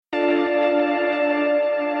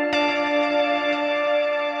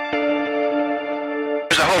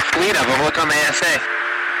fleet of them. Look on the ASA.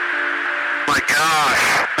 My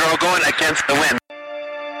gosh. They're all going against the wind.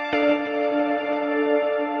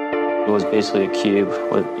 It was basically a cube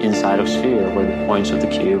with inside of a sphere where the points of the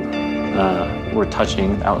cube were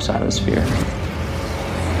touching outside of the sphere.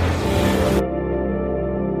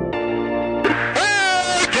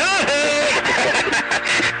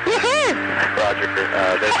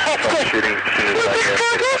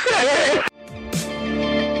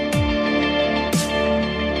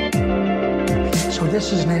 So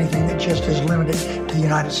this isn't anything that just is limited to the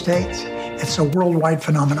United States. It's a worldwide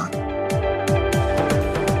phenomenon.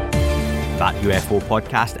 That UFO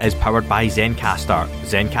podcast is powered by Zencastr.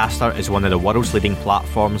 Zencastr is one of the world's leading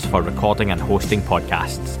platforms for recording and hosting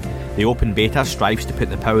podcasts. The open beta strives to put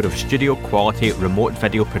the power of studio-quality remote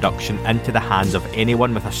video production into the hands of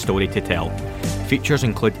anyone with a story to tell. Features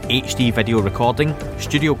include HD video recording,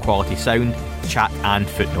 studio-quality sound, chat and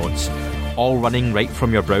footnotes. All running right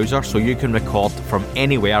from your browser so you can record from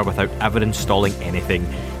anywhere without ever installing anything.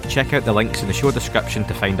 Check out the links in the show description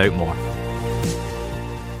to find out more.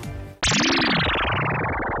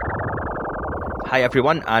 Hi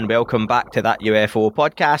everyone and welcome back to That UFO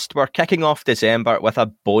podcast. We're kicking off December with a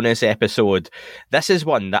bonus episode. This is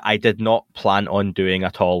one that I did not plan on doing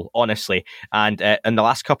at all, honestly. And in the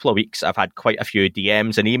last couple of weeks, I've had quite a few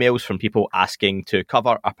DMs and emails from people asking to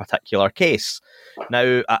cover a particular case.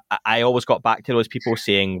 Now, I always got back to those people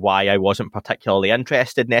saying why I wasn't particularly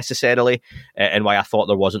interested necessarily and why I thought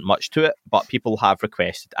there wasn't much to it, but people have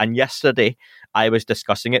requested. And yesterday, I was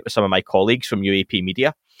discussing it with some of my colleagues from UAP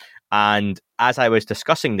Media. And as I was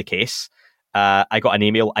discussing the case, I got an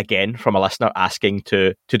email again from a listener asking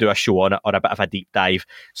to do a show on it or a bit of a deep dive.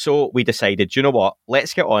 So we decided, you know what,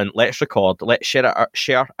 let's get on, let's record, let's share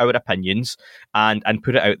our opinions and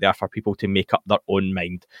put it out there for people to make up their own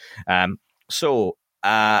mind.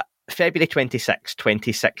 February 26,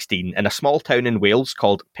 2016, in a small town in Wales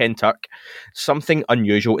called Pentyrch, something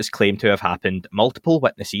unusual is claimed to have happened. Multiple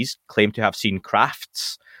witnesses claim to have seen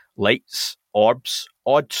crafts, lights, orbs,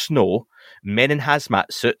 odd snow, men in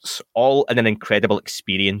hazmat suits, all in an incredible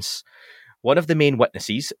experience. One of the main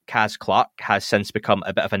witnesses, Kaz Clark, has since become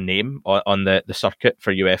a bit of a name on the circuit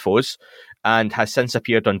for UFOs and has since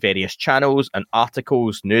appeared on various channels and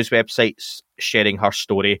articles, news websites, sharing her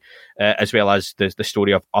story, as well as the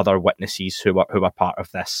story of other witnesses who are part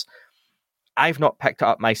of this. I've not picked it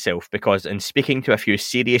up myself because in speaking to a few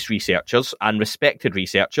serious researchers and respected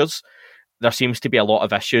researchers, there seems to be a lot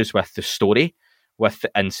of issues with the story, with the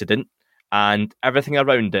incident, and everything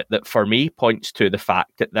around it that for me points to the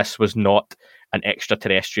fact that this was not an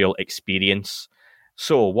extraterrestrial experience.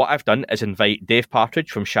 So what I've done is invite Dave Partridge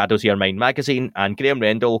from Shadows Your Mind magazine and Graham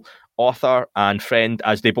Rendell, author and friend,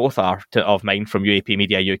 as they both are of mine from UAP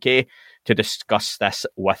Media UK, to discuss this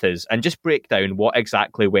with us and just break down what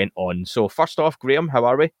exactly went on. So first off, Graham, how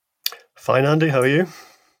are we? Fine, Andy, how are you?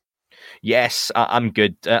 Yes, I'm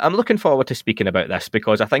good. I'm looking forward to speaking about this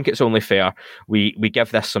because I think it's only fair we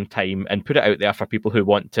give this some time and put it out there for people who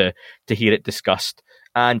want to hear it discussed.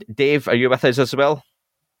 And Dave, are you with us as well?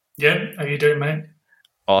 Yeah, how you doing, mate?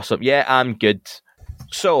 Awesome. Yeah, I'm good.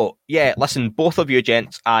 So, yeah, listen, both of you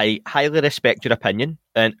gents, I highly respect your opinion,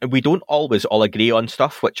 and we don't always all agree on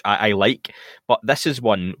stuff, which I like, but this is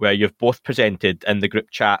one where you've both presented in the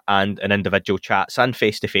group chat and in individual chats and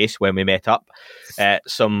face-to-face when we met up,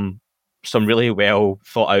 some really well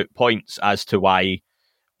thought out points as to why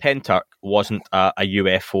Pentyrch wasn't a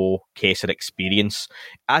UFO case or experience.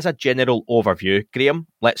 As a general overview, Graham,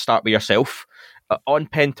 let's start with yourself. On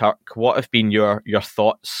Pentyrch, what have been your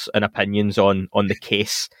thoughts and opinions on the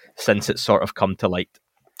case since it's sort of come to light?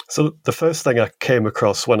 So the first thing I came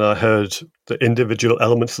across when I heard the individual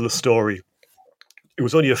elements of the story, it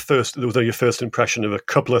was only a first impression of a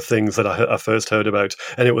couple of things that I first heard about.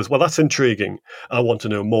 And it was, well, that's intriguing. I want to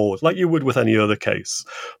know more, like you would with any other case.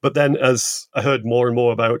 But then as I heard more and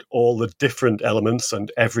more about all the different elements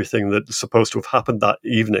and everything that's supposed to have happened that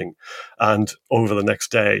evening and over the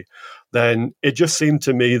next day, then it just seemed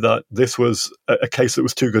to me that this was a case that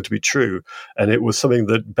was too good to be true. And it was something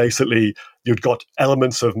that basically you'd got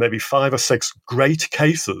elements of maybe 5 or 6 great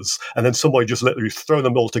cases, and then somebody just literally throw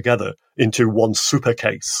them all together into one super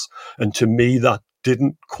case. And to me, that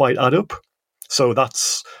didn't quite add up. So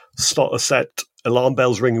that's sort of set alarm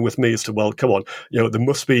bells ringing with me as to, well, come on, there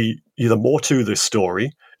must be either more to this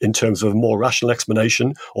story in terms of more rational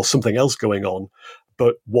explanation or something else going on.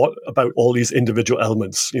 But what about all these individual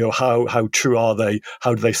elements? How true are they?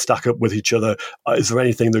 How do they stack up with each other? Is there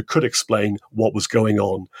anything that could explain what was going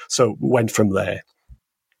on? So went from there.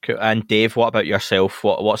 Cool. And Dave, what about yourself?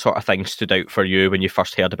 What sort of things stood out for you when you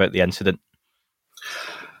first heard about the incident?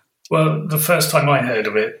 Well, the first time I heard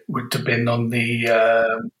of it would have been on the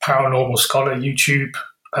Paranormal Scholar YouTube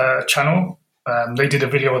channel. They did a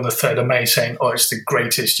video on the 3rd of May saying, it's the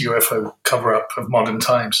greatest UFO cover-up of modern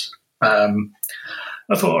times. I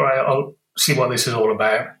thought, all right, I'll see what this is all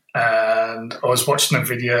about. And I was watching a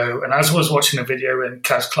video, and as I was watching a video, and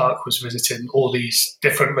Kaz Clark was visiting all these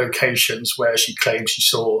different locations where she claimed she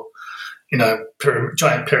saw,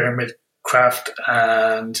 giant pyramid craft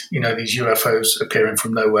and, these UFOs appearing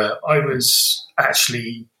from nowhere. I was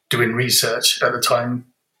actually doing research at the time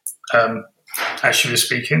as she was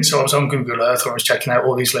speaking. So I was on Google Earth, I was checking out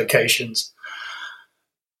all these locations.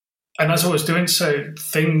 And as I was doing so,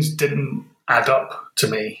 things didn't add up to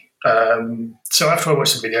me. So after I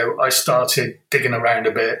watched the video, I started digging around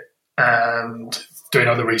a bit and doing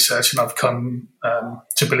other research, and I've come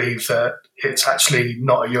to believe that it's actually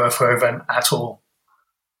not a UFO event at all.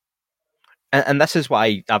 And this is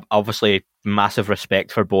why I've obviously massive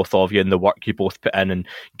respect for both of you and the work you both put in. And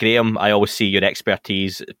Graham, I always see your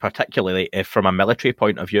expertise, particularly from a military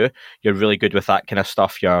point of view. You're really good with that kind of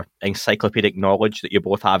stuff. Your encyclopedic knowledge that you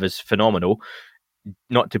both have is phenomenal.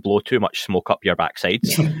 Not to blow too much smoke up your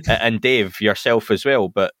backsides. And Dave, yourself as well.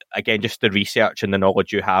 But again, just the research and the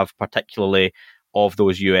knowledge you have, particularly of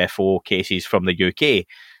those UFO cases from the UK.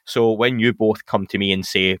 So when you both come to me and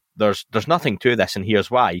say, there's nothing to this and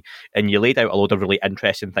here's why, and you laid out a load of really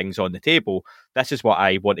interesting things on the table, this is what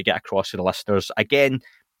I want to get across to the listeners. Again,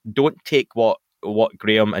 don't take what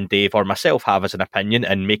Graham and Dave or myself have as an opinion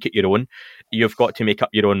and make it your own. You've got to make up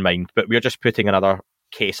your own mind. But we're just putting another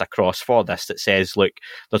case across for this that says, look,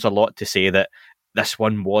 there's a lot to say that this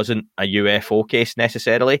one wasn't a UFO case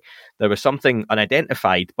necessarily. There was something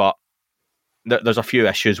unidentified, but there's a few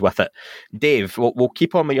issues with it. Dave, we'll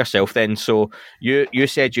keep on with yourself then. So you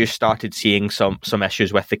said you started seeing some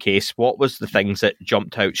issues with the case. What was the things that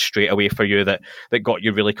jumped out straight away for you that got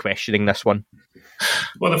you really questioning this one?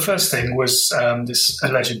 Well, the first thing was this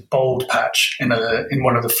alleged bald patch in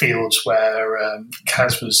one of the fields where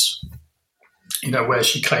Kaz was, where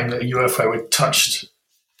she claimed that a UFO had touched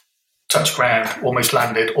ground, almost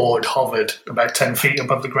landed, or had hovered about 10 feet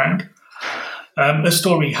above the ground. The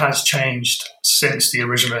story has changed since the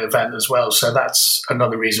original event as well, so that's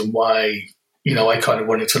another reason why I kind of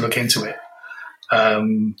wanted to look into it,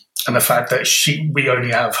 and the fact that we only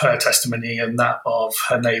have her testimony and that of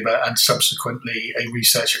her neighbour and subsequently a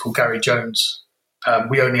researcher called Gary Jones.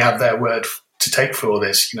 We only have their word to take for all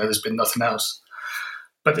this. There's been nothing else.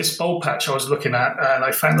 But this bold patch I was looking at, and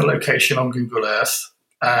I found the location on Google Earth.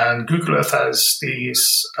 And Google Earth has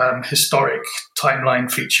these historic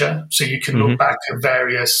timeline feature, so you can look back at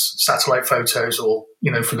various satellite photos or,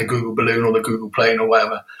 from the Google balloon or the Google plane or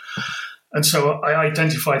whatever. And so I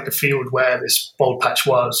identified the field where this bold patch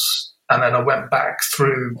was, and then I went back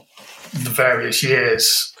through the various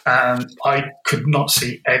years, and I could not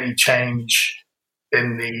see any change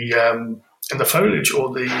in the foliage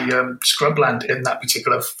or the scrubland in that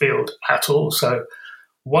particular field at all. So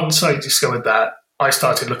once I discovered that, I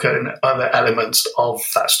started looking at other elements of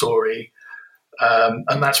that story.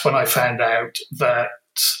 And that's when I found out that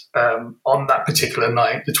on that particular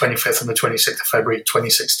night, the 25th and the 26th of February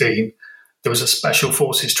 2016, there was a Special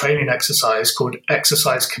Forces training exercise called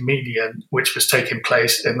Exercise Chameleon, which was taking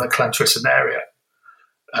place in the Clantrison area.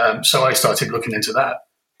 So I started looking into that.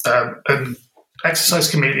 And Exercise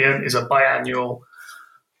Chameleon is a biannual,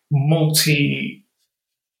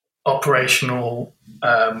 multi-operational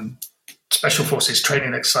Special Forces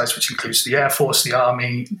training exercise, which includes the Air Force, the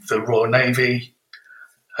Army, the Royal Navy.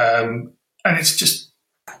 And it's just,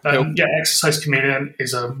 Exercise Chameleon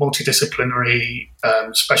is a multidisciplinary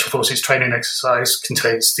Special Forces training exercise,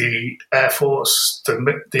 contains the Air Force,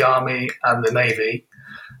 the Army, and the Navy.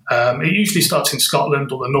 It usually starts in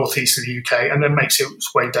Scotland or the northeast of the UK and then makes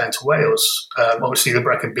its way down to Wales. Obviously, the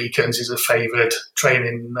Brecon Beacons is a favoured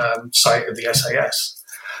training site of the SAS.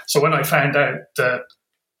 So when I found out that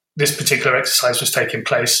this particular exercise was taking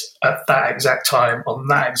place at that exact time, on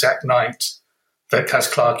that exact night, that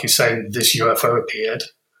Kaz Clark is saying this UFO appeared,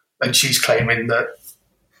 and she's claiming that,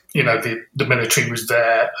 the military was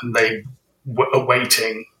there and they were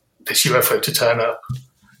awaiting this UFO to turn up.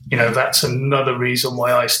 That's another reason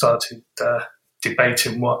why I started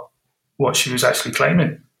debating what she was actually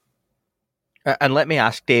claiming. And let me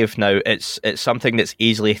ask Dave now, it's something that's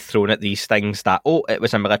easily thrown at these things that, it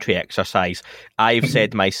was a military exercise. I've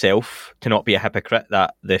said myself, to not be a hypocrite,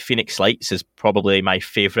 that the Phoenix Lights is probably my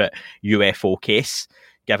favourite UFO case,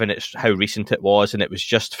 given how recent it was, and it was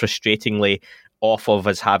just frustratingly off of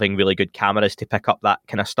us having really good cameras to pick up that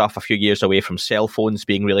kind of stuff, a few years away from cell phones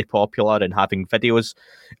being really popular and having videos,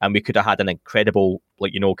 and we could have had an incredible,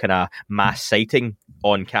 kind of mass sighting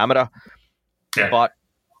on camera. Yeah. But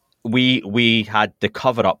we had the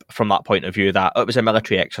cover up from that point of view that it was a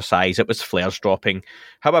military exercise, it was flares dropping.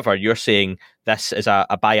 However, you're saying this is a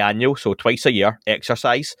biannual, so twice a year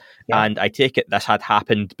exercise, and I take it this had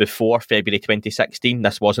happened before February 2016.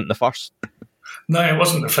 This wasn't the first? No, it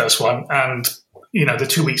wasn't the first one. And, the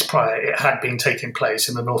 2 weeks prior, it had been taking place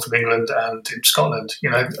in the north of England and in Scotland.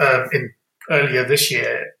 Earlier this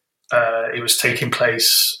year, it was taking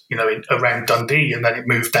place, around Dundee, and then it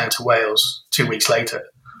moved down to Wales 2 weeks later.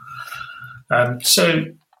 So,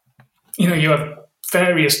 you have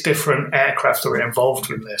various different aircraft that are involved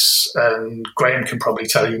in this, and Graham can probably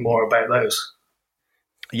tell you more about those.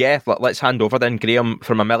 Yeah, let's hand over then. Graham,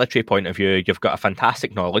 from a military point of view, you've got a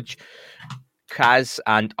fantastic knowledge. Kaz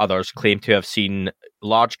and others claim to have seen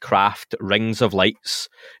large craft, rings of lights.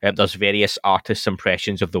 There's various artists'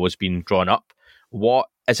 impressions of those being drawn up. What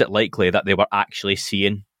is it likely that they were actually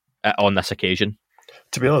seeing on this occasion?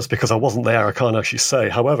 To be honest, because I wasn't there, I can't actually say.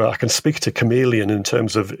 However, I can speak to Chameleon in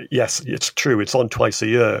terms of, yes, it's true, it's on twice a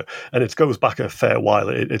year, and it goes back a fair while.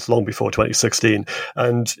 It's long before 2016.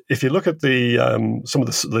 And if you look at the some of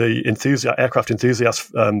the aircraft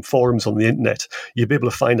enthusiast forums on the internet, you'll be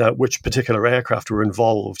able to find out which particular aircraft were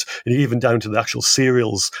involved, and even down to the actual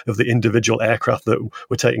serials of the individual aircraft that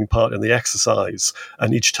were taking part in the exercise,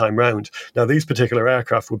 and each time round. Now, these particular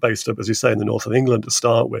aircraft were based up, as you say, in the north of England to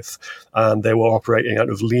start with, and they were operating out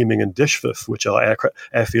of Leaming and Dishforth, which are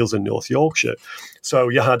airfields in North Yorkshire. So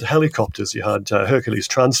you had helicopters, you had Hercules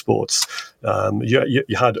transports, you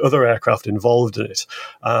had other aircraft involved in it,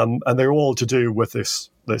 and they were all to do with this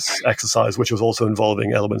exercise, which was also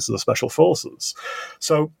involving elements of the special forces.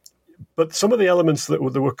 So, but some of the elements that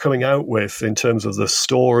they were coming out with in terms of the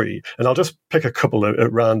story, and I'll just pick a couple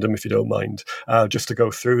at random, if you don't mind, just to go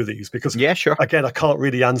through these, because, yeah, sure. Again, I can't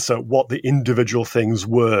really answer what the individual things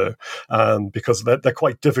were, because they're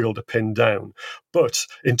quite difficult to pin down. But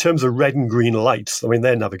in terms of red and green lights, I mean,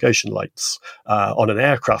 they're navigation lights on an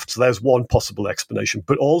aircraft, so there's one possible explanation.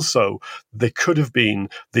 But also, they could have been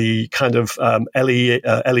the kind of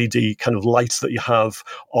LED kind of lights that you have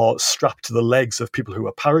strapped to the legs of people who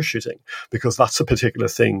are parachuting, because that's a particular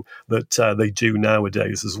thing that they do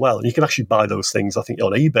nowadays as well. And you can actually buy those things, I think,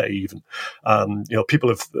 on eBay even. People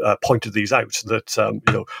have pointed these out, that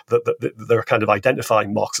that they're kind of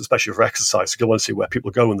identifying marks, especially for exercise. You want to see where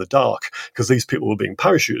people go in the dark, because these people were being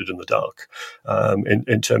parachuted in the dark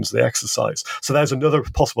in terms of the exercise. So there's another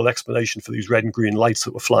possible explanation for these red and green lights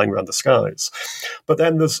that were flying around the skies. But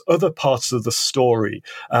then there's other parts of the story.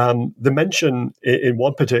 The mention in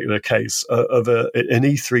one particular case of an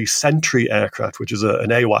E3 Sentry aircraft, which is an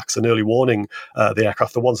AWACS, an early warning, the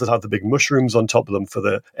aircraft, the ones that have the big mushrooms on top of them for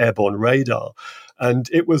the airborne radar. And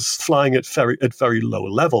it was flying at very low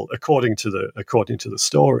level, according to the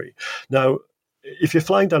story. Now, if you're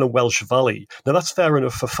flying down a Welsh valley, now that's fair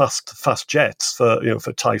enough for fast jets,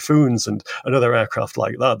 for Typhoons and other aircraft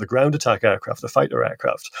like that, the ground attack aircraft, the fighter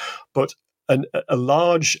aircraft. But a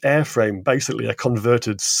large airframe, basically a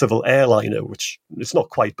converted civil airliner, which it's not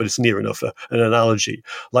quite, but it's near enough an analogy,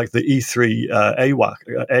 like the E3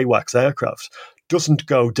 AWACS aircraft, doesn't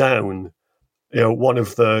go down, one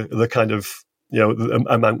of the kind of,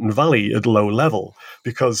 a mountain valley at low level,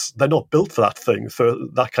 because they're not built for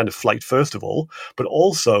that kind of flight, first of all, but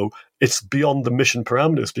also it's beyond the mission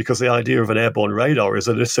parameters, because the idea of an airborne radar is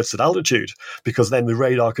that it sits at altitude, because then the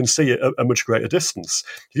radar can see a much greater distance.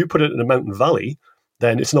 If you put it in a mountain valley,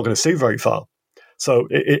 then it's not going to see very far. So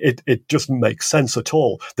it just makes sense at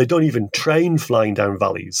all. They don't even train flying down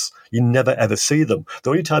valleys. You never, ever see them.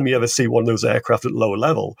 The only time you ever see one of those aircraft at lower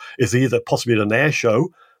level is either possibly at an air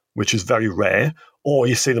show, which is very rare, or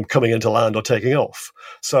you see them coming into land or taking off.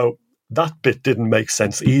 So that bit didn't make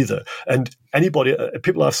sense either. And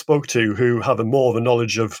people I've spoke to who have more of a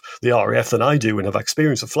knowledge of the RAF than I do and have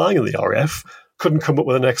experience of flying in the RAF couldn't come up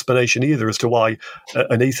with an explanation either as to why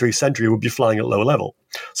an E3 Sentry would be flying at low level.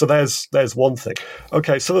 So there's one thing.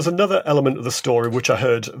 Okay, so there's another element of the story which I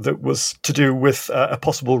heard that was to do with a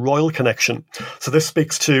possible royal connection. So this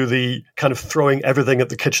speaks to the kind of throwing everything at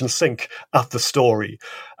the kitchen sink at the story.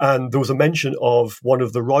 And there was a mention of one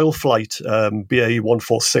of the Royal Flight BAE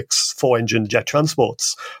 146 four-engine jet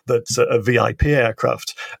transports that's a VIP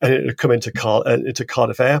aircraft, and it had come into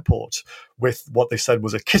Cardiff Airport with what they said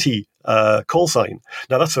was a Kitty call sign.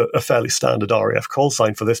 Now, that's a fairly standard RAF call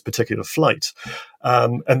sign for this particular flight.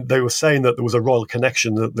 And they were saying that there was a royal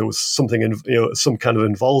connection, that there was something, some kind of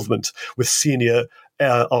involvement with senior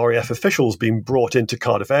RAF officials being brought into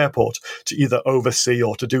Cardiff Airport to either oversee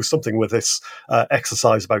or to do something with this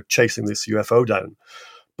exercise about chasing this UFO down.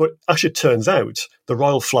 But actually, it turns out the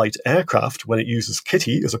Royal Flight aircraft, when it uses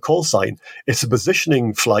Kitty as a call sign, it's a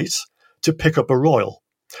positioning flight to pick up a Royal.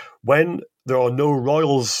 When there are no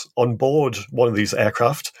Royals on board one of these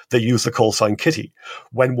aircraft, they use the call sign Kitty.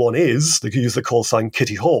 When one is, they use the call sign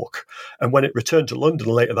Kitty Hawk. And when it returned to London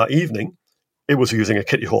later that evening, it was using a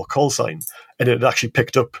Kitty Hawk call sign. And it had actually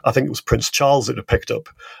picked up, I think it was Prince Charles it had picked up.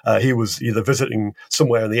 He was either visiting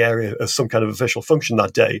somewhere in the area as some kind of official function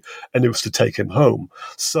that day, and it was to take him home.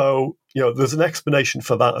 So, there's an explanation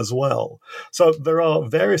for that as well. So there are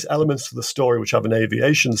various elements to the story which have an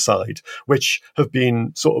aviation side, which have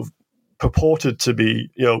been sort of purported to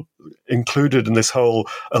be, included in this whole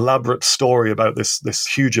elaborate story about this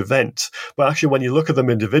huge event. But actually, when you look at them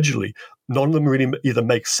individually, none of them really either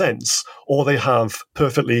make sense or they have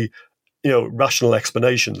perfectly, rational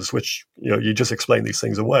explanations, which, you just explain these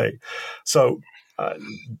things away. So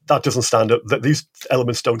that doesn't stand up. These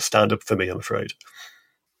elements don't stand up for me, I'm afraid.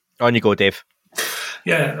 On you go, Dave.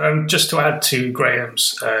 Yeah, just to add to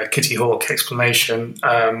Graham's Kitty Hawk explanation,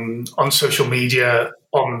 on social media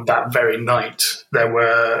on that very night, there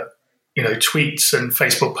were, tweets and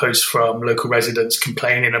Facebook posts from local residents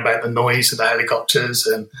complaining about the noise of the helicopters,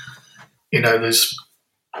 and there's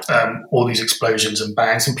all these explosions and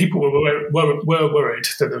bangs, and people were worried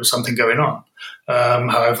that there was something going on.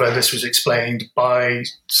 However, this was explained by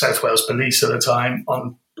South Wales Police at the time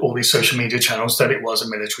on all these social media channels that it was a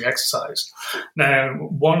military exercise. Now,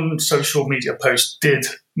 one social media post did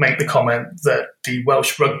make the comment that the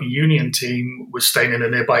Welsh Rugby Union team was staying in a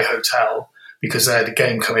nearby hotel because they had a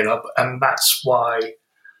game coming up, and that's why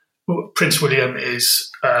Prince William is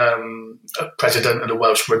a president of the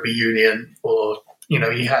Welsh Rugby Union, or,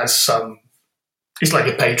 he has he's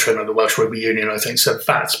like a patron of the Welsh Rugby Union, I think, so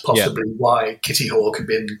that's possibly why Kitty Hawk had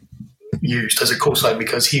been used as a call sign,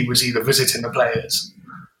 because he was either visiting the players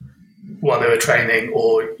while they were training,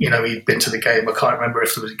 or he'd been to the game. I can't remember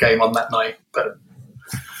if there was a game on that night, but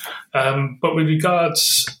with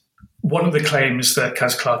regards, one of the claims that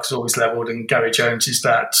Kaz Clark has always levelled, and Gary Jones, is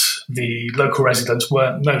that the local residents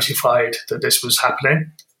weren't notified that this was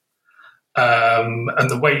happening, and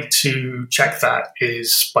the way to check that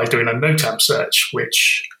is by doing a NOTAM search,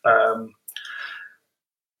 which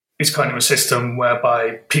is kind of a system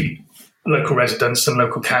whereby local residents and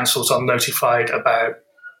local councils are notified about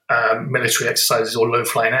military exercises or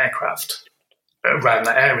low-flying aircraft around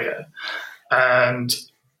that area. And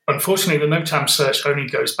unfortunately, the NOTAM search only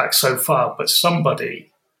goes back so far, but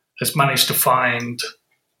somebody has managed to find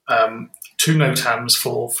 2 NOTAMs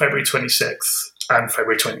for February 26th and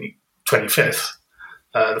February 25th.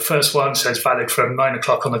 The first one says valid from 9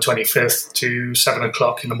 o'clock on the 25th to 7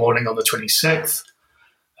 o'clock in the morning on the 26th.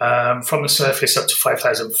 From the surface up to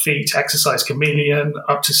 5,000 feet, exercise chameleon,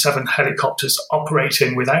 up to 7 helicopters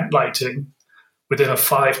operating without lighting within a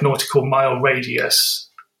 5 nautical mile radius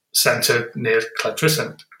centred near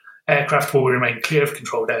Llantrisant. Aircraft will remain clear of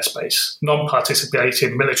controlled airspace.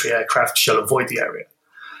 Non-participating military aircraft shall avoid the area.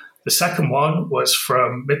 The second one was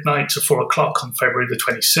from midnight to 4 o'clock on February the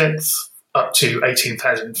 26th, up to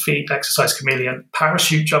 18,000 feet, exercise chameleon,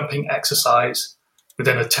 parachute jumping exercise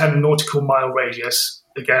within a 10 nautical mile radius,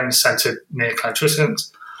 again centred near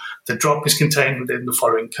Llantrisant. The drop is contained within the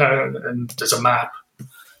following cone, and there's a map.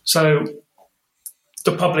 So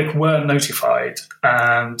the public were notified,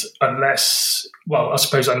 and unless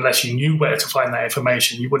you knew where to find that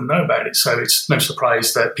information, you wouldn't know about it. So it's no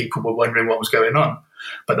surprise that people were wondering what was going on.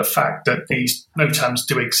 But the fact that these NOTAMs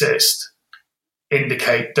do exist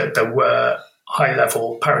indicate that there were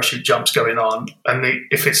high-level parachute jumps going on, and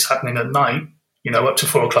if it's happening at night, up to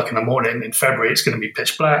 4 o'clock in the morning in February, it's going to be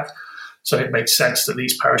pitch black. So it makes sense that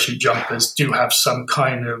these parachute jumpers do have some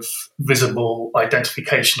kind of visible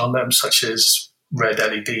identification on them, such as red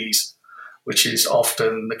LEDs, which is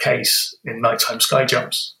often the case in nighttime sky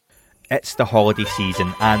jumps. It's the holiday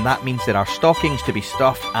season, and that means there are stockings to be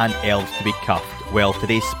stuffed and elves to be cuffed. Well,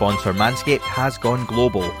 today's sponsor, Manscaped, has gone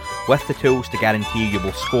global with the tools to guarantee you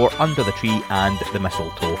will score under the tree and the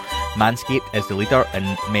mistletoe. Manscaped is the leader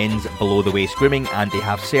in men's below-the-waist grooming, and they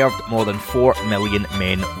have served more than 4 million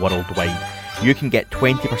men worldwide. You can get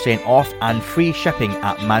 20% off and free shipping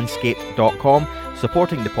at manscaped.com,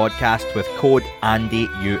 supporting the podcast with code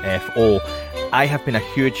ANDYUFO. I have been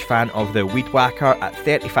a huge fan of the Weed Whacker at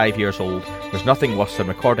 35 years old. There's nothing worse than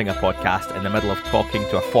recording a podcast in the middle of talking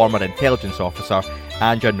to a former intelligence officer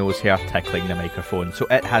and your nose hair tickling the microphone, so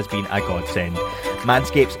it has been a godsend.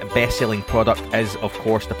 Manscaped's best-selling product is, of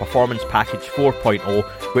course, the Performance Package 4.0,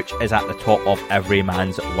 which is at the top of every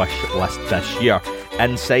man's wish list this year.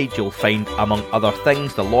 Inside, you'll find, among other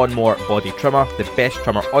things, the Lawnmower Body Trimmer, the best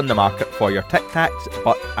trimmer on the market for your Tic Tacs,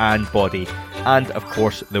 butt and body, and of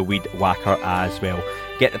course the Weed Whacker as well.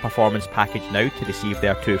 Get the Performance Package now to receive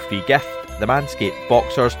their 2 free gift, the Manscaped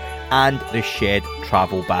Boxers and the Shed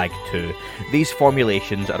Travel Bag too. These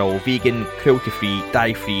formulations are all vegan, cruelty-free,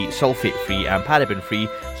 dye-free, sulfate-free and paraben-free,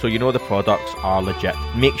 so you know the products are legit.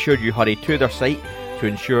 Make sure you hurry to their site to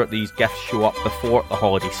ensure these gifts show up before the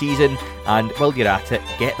holiday season, and while you're at it,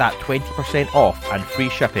 get that 20% off and free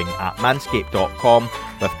shipping at manscaped.com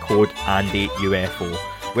with code ANDYUFO.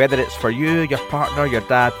 Whether it's for you, your partner, your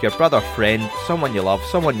dad, your brother, friend, someone you love,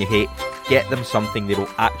 someone you hate, get them something they will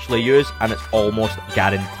actually use, and it's almost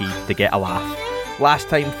guaranteed to get a laugh. Last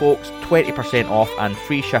time folks, 20% off and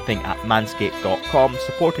free shipping at manscaped.com,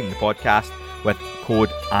 supporting the podcast with code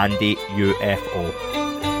ANDYUFO.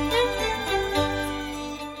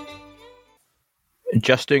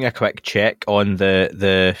 Just doing a quick check on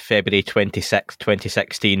the February 26th,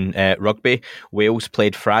 2016 rugby. Wales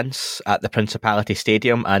played France at the Principality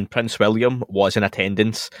Stadium, and Prince William was in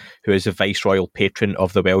attendance, who is the Viceroyal Patron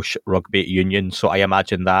of the Welsh Rugby Union. So I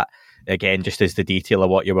imagine that, again, just as the detail of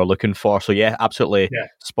what you were looking for. So yeah, absolutely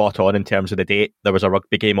spot on in terms of the date. There was a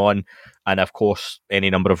rugby game on, and of course any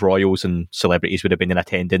number of royals and celebrities would have been in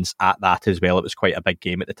attendance at that as well. It was quite a big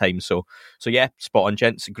game at the time. So yeah, spot on,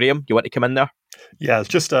 gents. Graham, you want to come in there? Yeah, it's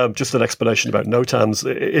just an explanation about NOTAMs.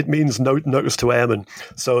 It means notice to airmen.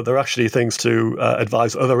 So there are actually things to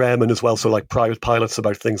advise other airmen as well, so like private pilots,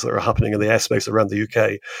 about things that are happening in the airspace around the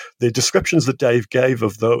UK. The descriptions that Dave gave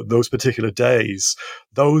of those particular days,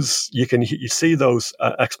 those you see those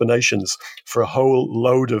explanations for a whole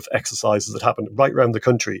load of exercises that happen right around the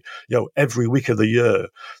country, every week of the year.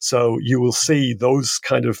 So you will see those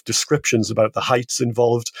kind of descriptions about the heights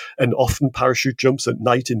involved, and often parachute jumps at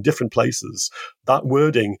night in different places. That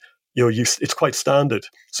wording, it's quite standard.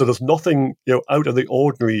 So there's nothing, out of the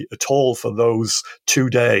ordinary at all for those 2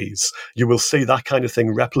 days. You will see that kind of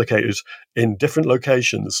thing replicated in different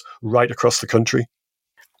locations right across the country.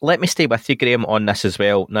 Let me stay with you, Graham, on this as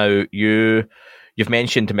well. Now, you've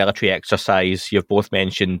mentioned the military exercise. You've both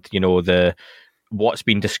mentioned, what's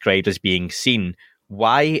been described as being seen.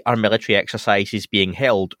 Why are military exercises being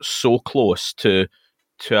held so close to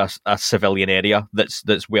a civilian area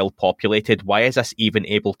that's well populated? Why is this even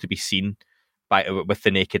able to be seen with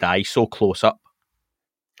the naked eye so close up?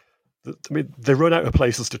 I mean, they run out of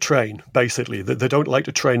places to train, basically. They don't like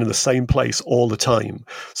to train in the same place all the time.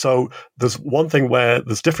 So there's one thing where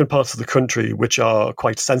there's different parts of the country which are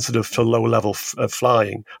quite sensitive to low-level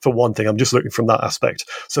flying, for one thing. I'm just looking from that aspect.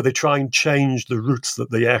 So they try and change the routes that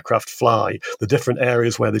the aircraft fly, the different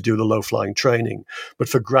areas where they do the low-flying training. But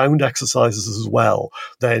for ground exercises as well,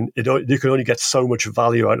 then you can only get so much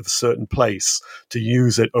value out of a certain place to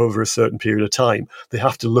use it over a certain period of time. They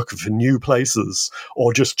have to look for new places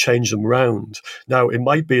or just change them around. Now, it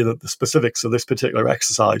might be that the specifics of this particular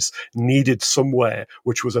exercise needed somewhere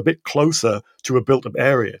which was a bit closer to a built-up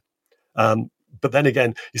area. But then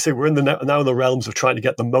again, you see, we're now in the realms of trying to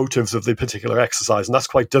get the motives of the particular exercise, and that's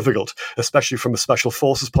quite difficult, especially from a special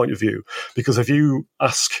forces point of view. Because if you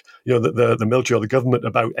ask, the military or the government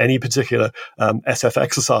about any particular SF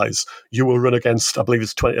exercise, you will run against, I believe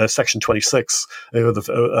it's Section 26, in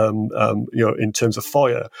terms of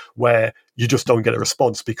FOIA, where you just don't get a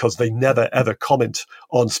response because they never ever comment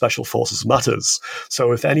on special forces matters.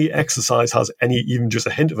 So if any exercise has even just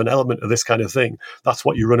a hint of an element of this kind of thing, that's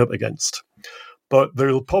what you run up against. But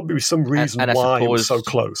there'll probably be some reason why it was so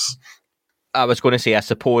close. I was going to say, I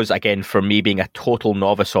suppose, again, for me being a total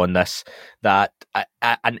novice on this, that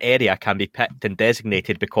an area can be picked and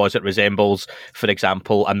designated because it resembles, for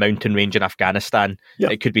example, a mountain range in Afghanistan. Yeah.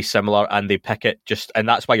 It could be similar, and they pick it and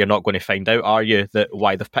that's why you're not going to find out, are you, that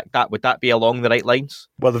why they've picked that? Would that be along the right lines?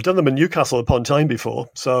 Well, they've done them in Newcastle upon Tyne before.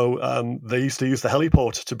 So they used to use the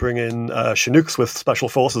heliport to bring in Chinooks with special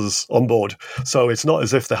forces on board. So it's not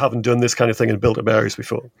as if they haven't done this kind of thing in built-up areas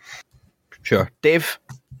before. Sure. Dave?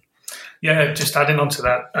 Yeah, just adding on to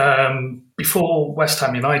that. Before West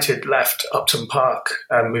Ham United left Upton Park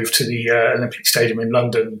and moved to the Olympic Stadium in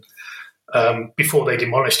London, before they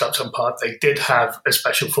demolished Upton Park, they did have a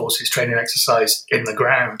Special Forces training exercise in the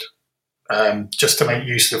ground, just to make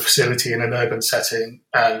use of the facility in an urban setting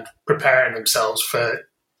and preparing themselves for,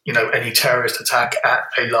 any terrorist attack at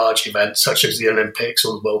a large event such as the Olympics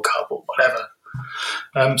or the World Cup or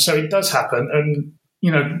whatever. So it does happen, and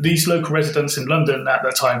these local residents in London at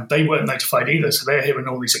that time, they weren't notified either. So they're hearing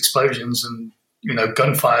all these explosions and,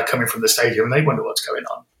 gunfire coming from the stadium, and they wonder what's going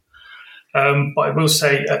on. But I will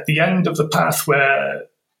say, at the end of the path where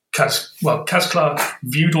Kaz Clark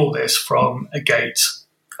viewed all this from a gate,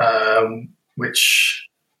 which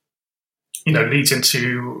leads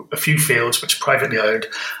into a few fields which are privately owned.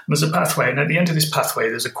 And there's a pathway, and at the end of this pathway,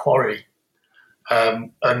 there's a quarry.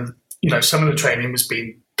 And some of the training was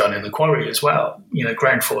being done in the quarry as well.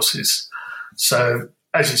 Ground forces. So,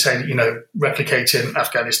 as you say, replicating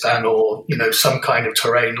Afghanistan or some kind of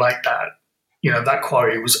terrain like that. That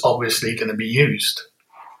quarry was obviously going to be used.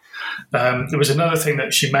 There was another thing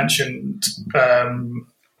that she mentioned.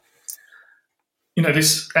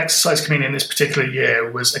 This exercise coming in this particular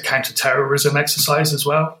year was a counter-terrorism exercise as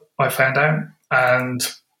well, I found out. And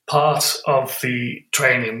part of the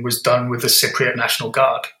training was done with the Cypriot National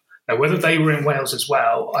Guard. Now, whether they were in Wales as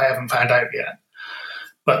well, I haven't found out yet.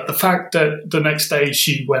 But the fact that the next day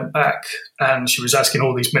she went back and she was asking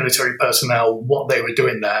all these military personnel what they were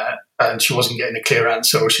doing there, and she wasn't getting a clear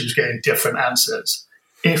answer, or she was getting different answers.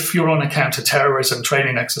 If you're on a counter-terrorism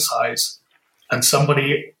training exercise and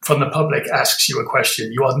somebody from the public asks you a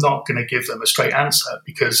question, you are not going to give them a straight answer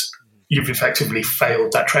because you've effectively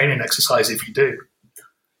failed that training exercise if you do.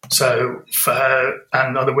 So for her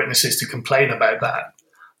and other witnesses to complain about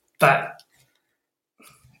that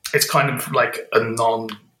it's kind of like a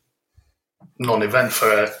non-event for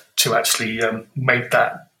her to actually make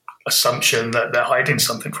that assumption that they're hiding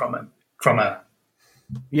something from her.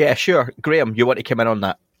 Yeah, sure. Graham, you want to come in on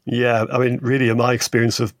that? Yeah, I mean, really, in my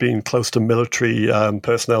experience of being close to military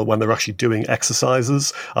personnel when they're actually doing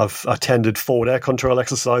exercises, I've attended forward air control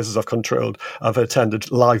exercises, I've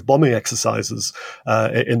attended live bombing exercises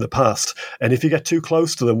in the past. And if you get too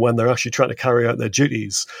close to them when they're actually trying to carry out their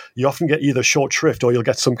duties, you often get either short shrift or you'll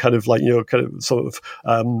get some kind of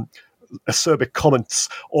acerbic comments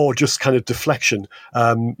or just kind of deflection.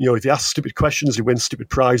 If you ask stupid questions, you win stupid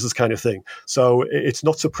prizes kind of thing. So it's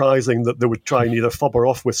not surprising that they would try and either fob her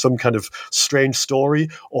off with some kind of strange story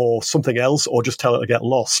or something else, or just tell her to get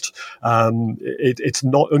lost. It's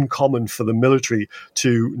not uncommon for the military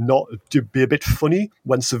to be a bit funny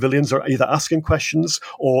when civilians are either asking questions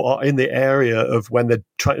or are in the area of when they're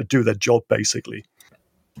trying to do their job, basically.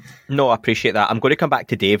 No, I appreciate that. I'm going to come back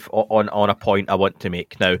to Dave on a point I want to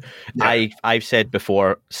make. Now, yeah. I've said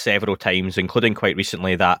before several times, including quite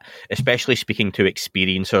recently, that especially speaking to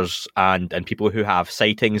experiencers and people who have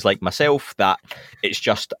sightings like myself, that it's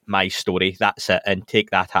just my story, that's it, and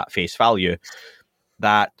take that at face value.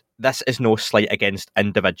 That this is no slight against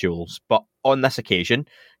individuals, but on this occasion,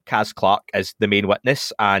 Kaz Clark is the main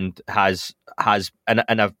witness and has in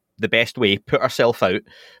the best way put herself out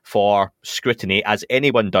for scrutiny, as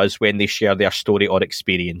anyone does when they share their story or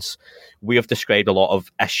experience. We have described a lot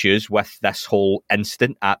of issues with this whole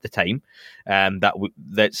incident at the time,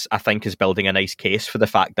 that's I think is building a nice case for the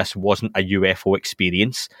fact this wasn't a UFO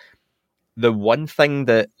experience. The one thing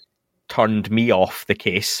that turned me off the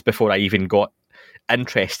case before I even got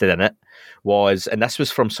interested in it was, and this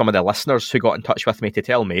was from some of the listeners who got in touch with me to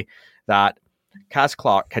tell me, that Kaz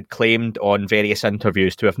Clark had claimed on various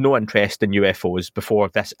interviews to have no interest in UFOs before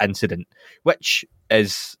this incident, which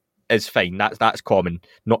is fine. That's common.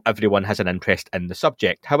 Not everyone has an interest in the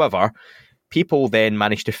subject. However, people then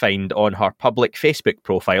managed to find on her public Facebook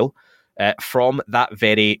profile from that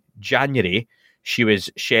very January, she was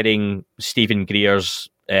sharing Stephen Greer's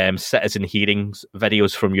citizen hearings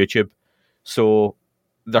videos from YouTube. So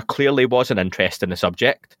there clearly was an interest in the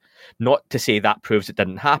subject. Not to say that proves it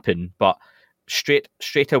didn't happen, but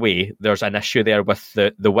straight away, there's an issue there with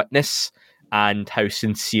the witness and how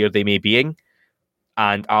sincere they may be,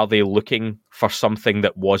 and are they looking for something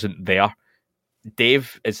that wasn't there?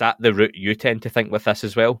 Dave, is that the route you tend to think with this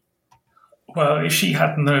as well? Well, if she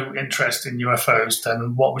had no interest in UFOs,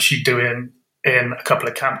 then what was she doing in a couple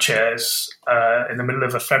of camp chairs in the middle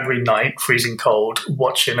of a February night, freezing cold,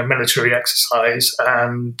 watching a military exercise,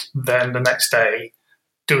 and then the next day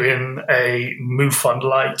doing a MUFON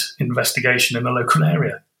light investigation in the local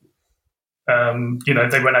area?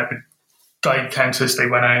 They went out with guide counters, they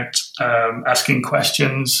went out asking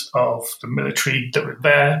questions of the military that were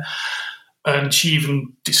there, and she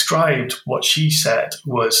even described what she said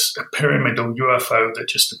was a pyramidal UFO that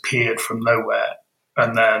just appeared from nowhere,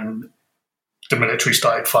 and then the military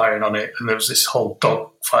started firing on it, and there was this whole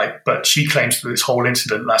dogfight. But she claims that this whole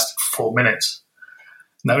incident lasted 4 minutes.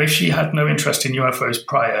 Now, if she had no interest in UFOs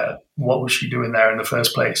prior, what was she doing there in the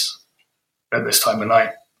first place at this time of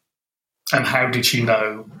night? And how did she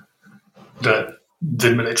know that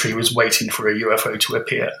the military was waiting for a UFO to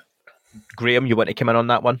appear? Graham, you want to come in on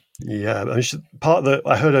that one? Yeah,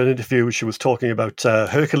 I heard an interview where she was talking about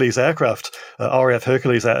Hercules aircraft, RAF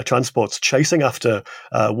Hercules air transports chasing after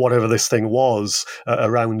whatever this thing was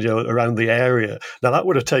around the area. Now that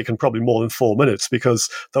would have taken probably more than 4 minutes because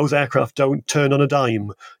those aircraft don't turn on a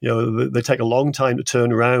dime. They take a long time to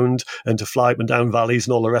turn around and to fly up and down valleys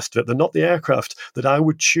and all the rest of it. They're not the aircraft that I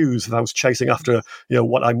would choose if I was chasing after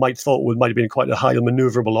what I might have been quite a highly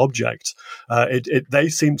maneuverable object. They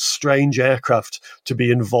seem strange aircraft to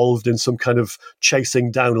be involved in some kind of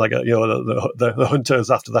chasing down, like the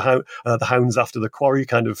hunters after the hounds after the quarry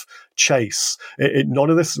kind of chase. None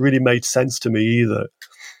of this really made sense to me either.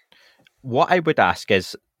 What I would ask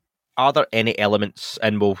is, are there any elements,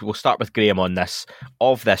 and we'll start with Graham on this,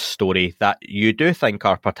 of this story that you do think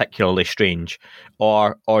are particularly strange,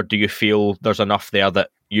 or do you feel there's enough there that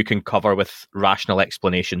you can cover with rational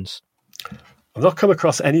explanations? I've not come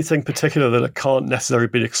across anything particular that it can't necessarily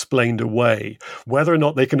be explained away. Whether or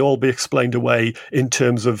not they can all be explained away in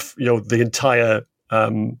terms of the entire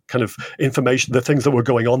kind of information, the things that were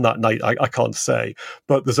going on that night, I can't say.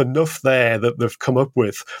 But there's enough there that they've come up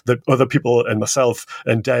with that other people and myself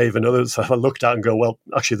and Dave and others have looked at and go, well,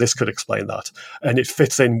 actually, this could explain that. And it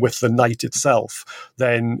fits in with the night itself.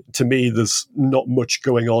 Then, to me, there's not much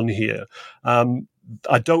going on here.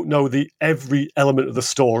 I don't know every element of the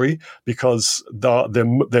story because there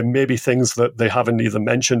may be things that they haven't either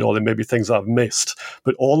mentioned or there may be things I've missed.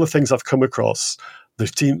 But all the things I've come across, there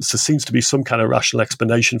seems to be some kind of rational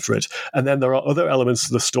explanation for it. And then there are other elements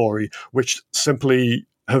of the story which simply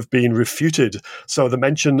have been refuted. So the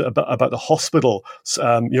mention about the hospital,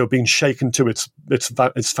 being shaken to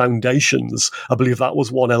its foundations, I believe that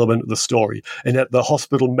was one element of the story. And yet the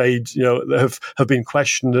hospital have been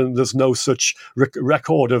questioned, and there's no such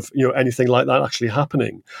record of anything like that actually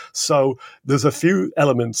happening. So there's a few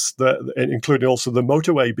elements that, including also the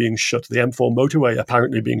motorway being shut, the M4 motorway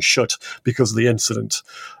apparently being shut because of the incident.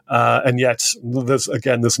 And yet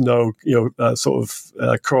there's no sort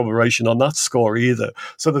of corroboration on that score either.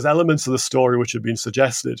 So there's elements of the story which have been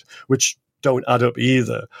suggested which don't add up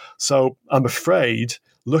either. So I'm afraid,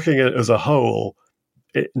 looking at it as a whole,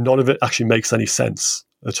 none of it actually makes any sense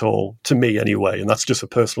at all, to me anyway, and that's just a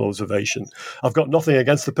personal observation. I've got nothing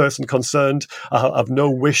against the person concerned. I've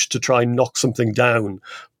no wish to try and knock something down,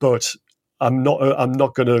 but I'm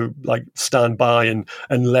not going to stand by and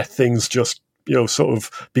let things just sort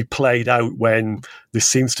of be played out when there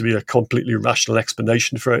seems to be a completely rational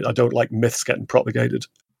explanation for it. I don't like myths getting propagated.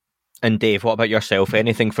 And Dave, what about yourself?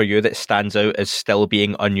 Anything for you that stands out as still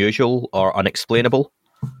being unusual or unexplainable?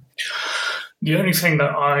 The only thing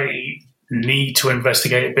that I need to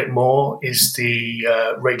investigate a bit more is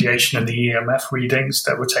the radiation and the EMF readings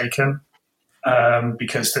that were taken,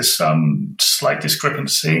 because there's some slight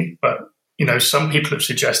discrepancy, but some people have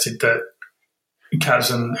suggested that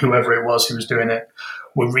Kaz and whoever it was who was doing it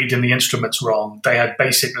were reading the instruments wrong. They had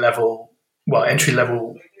entry level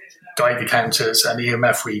Geiger counters and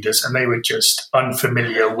EMF readers, and they were just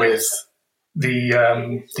unfamiliar with the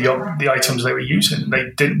items they were using.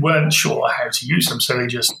 They weren't sure how to use them, so they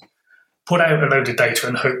just put out a load of data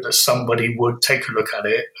and hoped that somebody would take a look at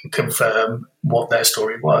it and confirm what their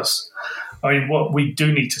story was. I mean, what we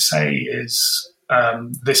do need to say is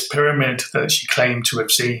this pyramid that she claimed to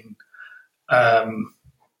have seen,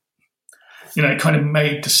 it kind of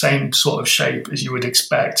made the same sort of shape as you would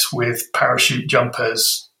expect, with parachute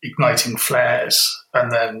jumpers igniting flares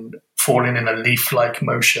and then falling in a leaf-like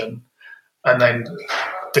motion. And then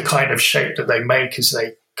the kind of shape that they make as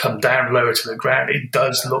they come down lower to the ground, it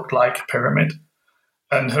does look like a pyramid.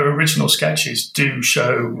 And her original sketches do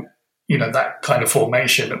show, that kind of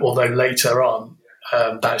formation, although later on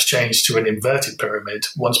that's changed to an inverted pyramid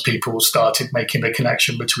once people started making the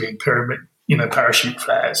connection between pyramid, parachute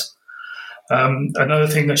flares. Another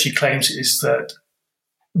thing that she claims is that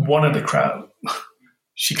one of the craft,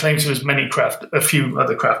 she claims there was a few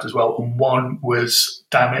other craft as well, and one was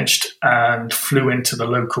damaged and flew into the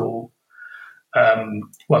local,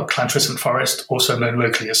 Llantrisant Forest, also known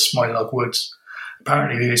locally as Smilog Woods.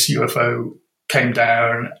 Apparently this UFO came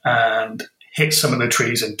down and hit some of the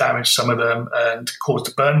trees and damaged some of them and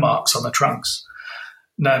caused burn marks on the trunks.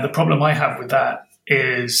 Now, the problem I have with that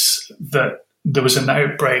is that there was an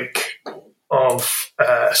outbreak of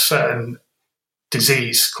a certain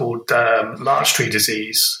disease called larch tree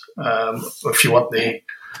disease. If you want the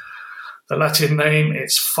Latin name,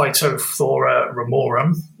 it's Phytophthora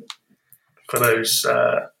ramorum. For those,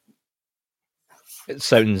 it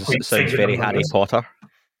sounds very Harry Potter.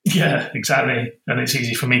 Yeah, exactly, and it's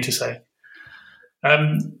easy for me to say.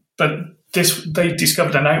 But they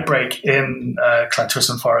discovered an outbreak in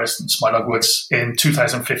Llantwyston Forest and Smilog Woods in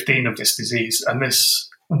 2015 of this disease, and this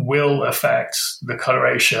will affect the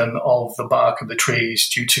coloration of the bark of the trees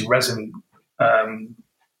due to resin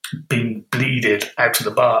being bleeded out of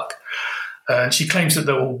the bark. And she claims that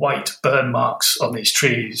there were white burn marks on these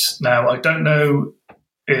trees. Now, I don't know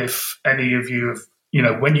if any of you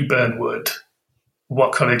have, when you burn wood,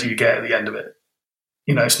 what colour do you get at the end of it?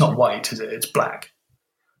 It's not white, is it? It's black.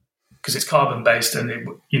 Because it's carbon-based and,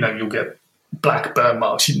 you'll get black burn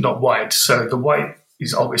marks, not white. So the white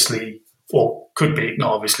is obviously, or could be,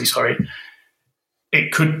 not obviously, sorry,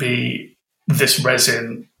 it could be this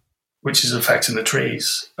resin which is affecting the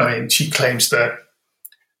trees. I mean, she claims that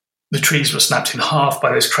the trees were snapped in half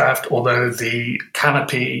by this craft, although the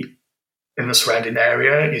canopy in the surrounding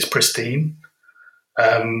area is pristine.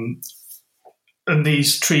 And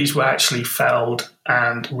these trees were actually felled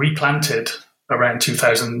and replanted around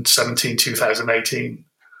 2017, 2018.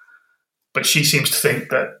 But she seems to think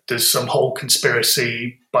that there's some whole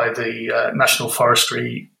conspiracy by the National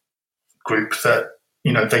Forestry group that,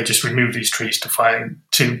 they just removed these trees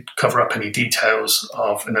to cover up any details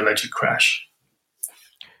of an alleged crash.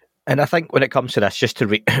 And I think when it comes to this, just to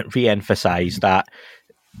re-emphasize that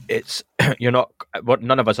it's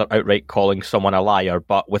none of us are outright calling someone a liar,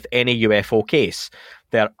 but with any UFO case,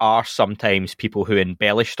 there are sometimes people who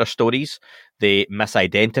embellish their stories. They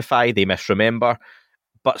misidentify, they misremember,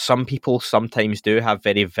 but some people sometimes do have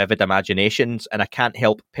very vivid imaginations, and I can't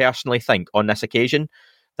help personally think on this occasion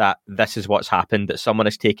that this is what's happened, that someone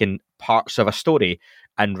has taken parts of a story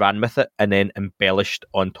and ran with it and then embellished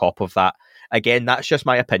on top of that. Again, that's just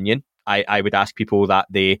my opinion. I would ask people that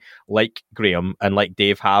they, like Graham and like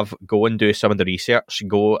Dave have, go and do some of the research,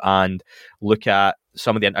 go and look at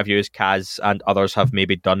some of the interviews Kaz and others have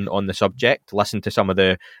maybe done on the subject, read some of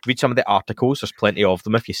the articles, there's plenty of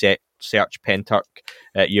them if you search Pentyrch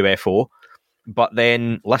UFO. But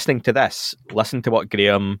then listening to this, listen to what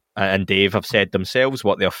Graham and Dave have said themselves,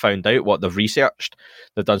 what they've found out, what they've researched.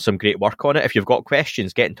 They've done some great work on it. If you've got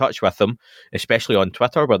questions, get in touch with them, especially on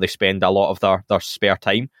Twitter, where they spend a lot of their spare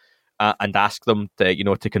time, and ask them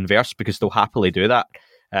to converse, because they'll happily do that.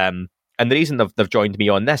 And the reason they've joined me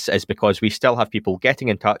on this is because we still have people getting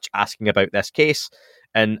in touch, asking about this case.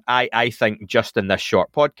 And I think just in this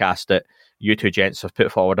short podcast that you two gents have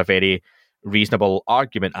put forward a very reasonable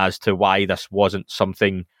argument as to why this wasn't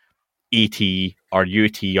something ET or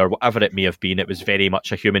UT or whatever it may have been. It was very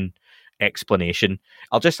much a human explanation.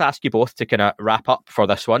 I'll just ask you both to kind of wrap up for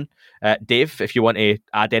this one. Dave, if you want to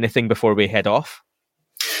add anything before we head off.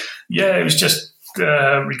 Yeah, it was just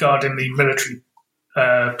regarding the military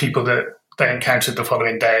people that they encountered the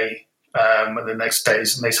following day and the next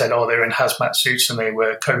days, and they said, they were in hazmat suits and they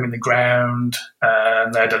were combing the ground,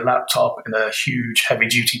 and they had a laptop in a huge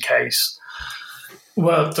heavy-duty case.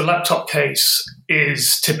 Well, the laptop case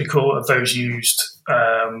is typical of those used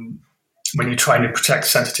when you're trying to protect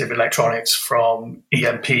sensitive electronics from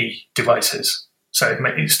EMP devices. So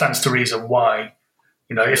it stands to reason why,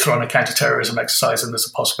 if they're on a counter-terrorism exercise and there's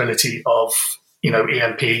a possibility of,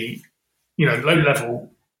 EMP,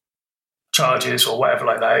 low-level charges or whatever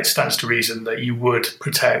like that, it stands to reason that you would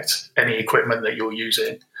protect any equipment that you're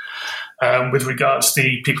using. With regards to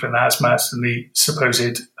the people in the hazmat and the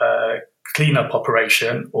supposed cleanup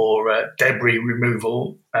operation or debris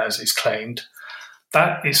removal, as is claimed,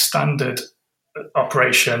 that is standard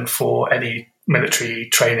operation for any military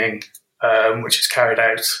training which is carried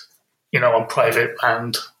out, on private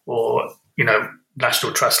land or,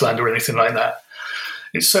 National Trust land or anything like that.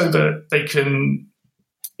 It's so that they can,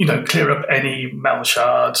 clear up any metal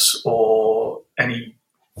shards or any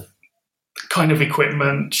kind of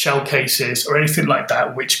equipment, shell cases or anything like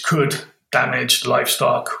that, which could damage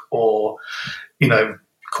livestock or,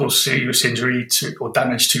 cause serious injury to or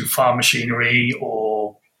damage to farm machinery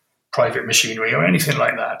or private machinery or anything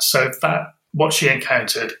like that. So that what she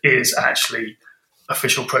encountered is actually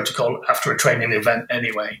official protocol after a training event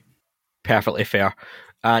anyway. Perfectly fair.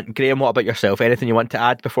 And Graham, what about yourself? Anything you want to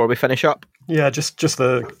add before we finish up? Yeah, just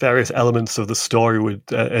the various elements of the story would,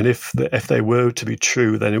 and if they were to be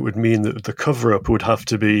true, then it would mean that the cover-up would have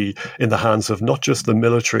to be in the hands of not just the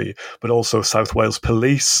military, but also South Wales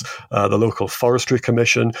Police, the local Forestry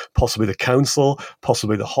Commission, possibly the council,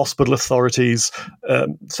 possibly the hospital authorities.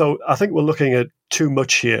 So I think we're looking at too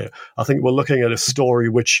much here. I think we're looking at a story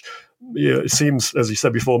which, it seems, as you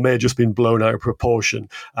said before, may have just been blown out of proportion.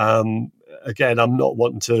 Again, I'm not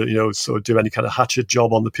wanting to, sort of do any kind of hatchet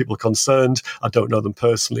job on the people concerned. I don't know them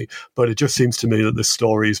personally, but it just seems to me that this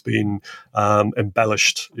story's been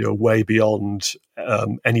embellished, way beyond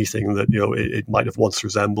anything that it might have once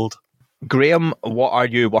resembled. Graham, what are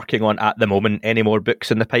you working on at the moment? Any more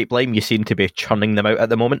books in the pipeline? You seem to be churning them out at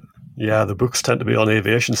the moment. Yeah, the books tend to be on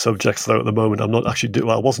aviation subjects, though, at the moment. I'm not actually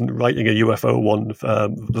I wasn't writing a UFO one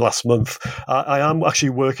last month. I am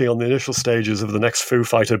actually working on the initial stages of the next Foo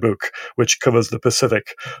Fighter book, which covers the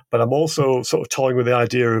Pacific. But I'm also sort of toying with the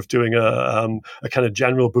idea of doing a kind of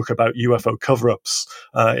general book about UFO cover-ups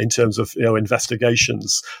in terms of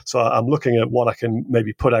investigations. So I'm looking at what I can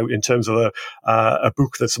maybe put out in terms of a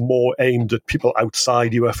book that's more aimed at people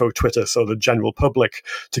outside UFO Twitter, so the general public,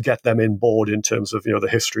 to get them in board in terms of the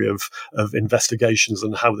history of investigations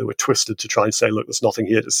and how they were twisted to try and say, look, there's nothing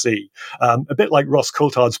here to see. A bit like Ross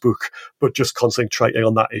Coulthard's book, but just concentrating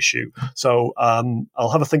on that issue. So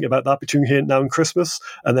I'll have a think about that between here now and Christmas,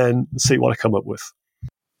 and then see what I come up with.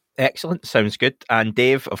 Excellent, sounds good. And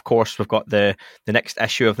Dave, of course, we've got the next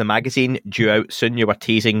issue of the magazine due out soon. You were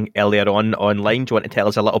teasing earlier on online. Do you want to tell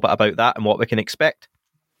us a little bit about that and what we can expect?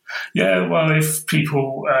 Yeah, well, if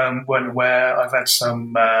people weren't aware, I've had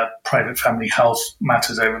some private family health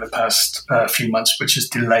matters over the past few months, which has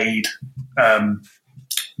delayed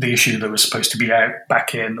the issue that was supposed to be out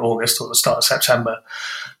back in August or the start of September.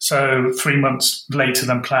 So 3 months later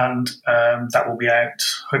than planned, that will be out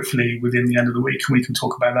hopefully within the end of the week, and we can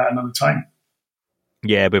talk about that another time.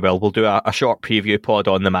 Yeah, we will. We'll do a short preview pod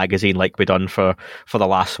on the magazine like we done for the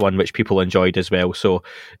last one, which people enjoyed as well. So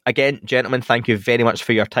again, gentlemen, thank you very much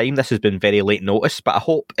for your time. This has been very late notice, but I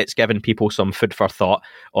hope it's given people some food for thought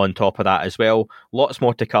on top of that as well. Lots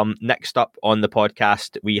more to come. Next up on the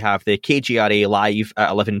podcast, we have the KGRA live at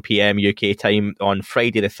 11 p.m. UK time on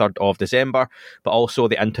Friday the 3rd of December, but also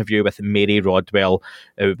the interview with Mary Rodwell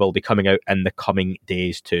will be coming out in the coming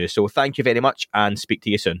days too. So thank you very much and speak to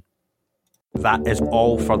you soon. That is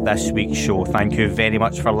all for this week's show. Thank you very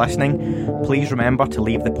much for listening. Please remember to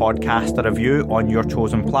leave the podcast a review on your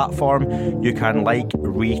chosen platform. You can like,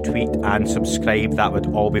 retweet and subscribe. That would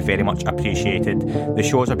all be very much appreciated. The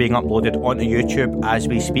shows are being uploaded onto YouTube as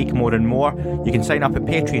we speak more and more. You can sign up at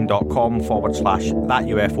patreon.com/That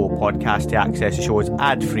UFO podcast to access the shows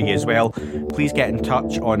ad-free as well. Please get in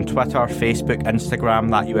touch on Twitter, Facebook, Instagram,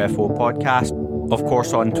 That UFO podcast. Of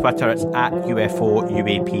course, on Twitter, it's at UFO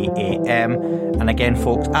UAPAM. And again,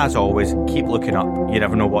 folks, as always, keep looking up. You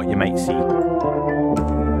never know what you might see.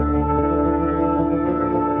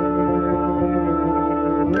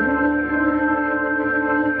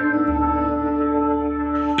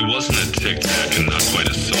 It wasn't a tic-tac and not quite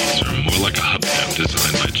a saucer, more like a hubcap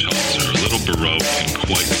designed by Chaucer, a little baroque and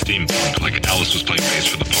quite steampunk, like Alice was playing bass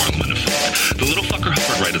for the Parliament of Folk. The little fucker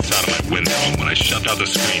hovered right outside of my window, and when I shoved out the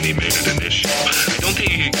screen, he made it an issue. I don't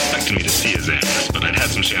think he expected me to see his ass, but I'd had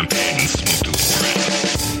some champagne and smoked a little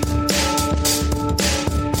grass.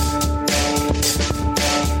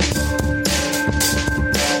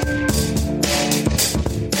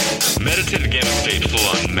 Meditated Game of Fateful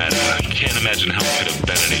on Meta. I can't imagine how it could have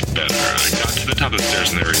been any better. I got to the top of the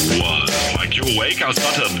stairs and there he was. Like, you awake? I was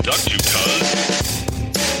about to abduct you, cuz.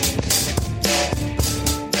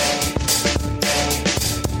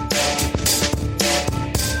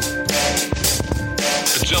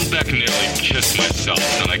 I jumped back and nearly kissed myself,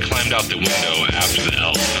 and I climbed out the window after the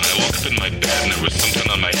elf, and I woke up in my bed and there was something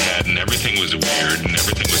on my head and everything was weird and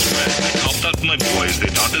everything was red. I called out to my boys, they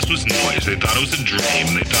thought this was noise, they thought it was a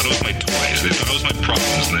dream, they thought it was my toys, they thought it was my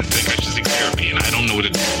problems, and they think I should seek therapy, and I don't know what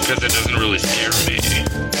it is because it doesn't really scare me.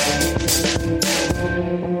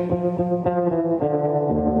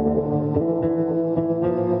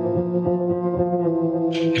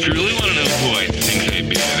 If you really want to know who I think I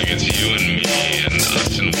be, I think it's you and me and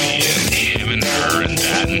us and we and him and her and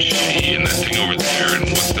that and she and that thing over there and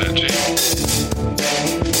what's that, Jake?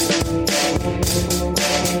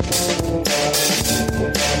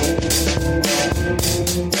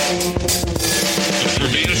 But for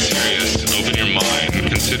being serious, open your mind,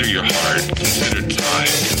 consider your heart, consider time,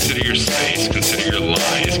 consider your space, consider your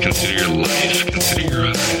lies, consider your life, consider your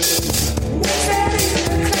eyes.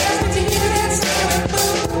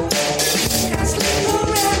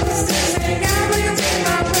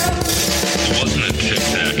 It wasn't a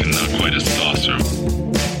tic-tac and not quite a saucer.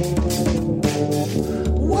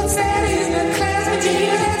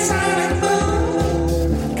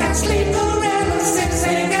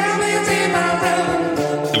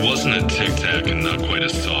 It wasn't a tic-tac and not quite a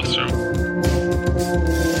saucer.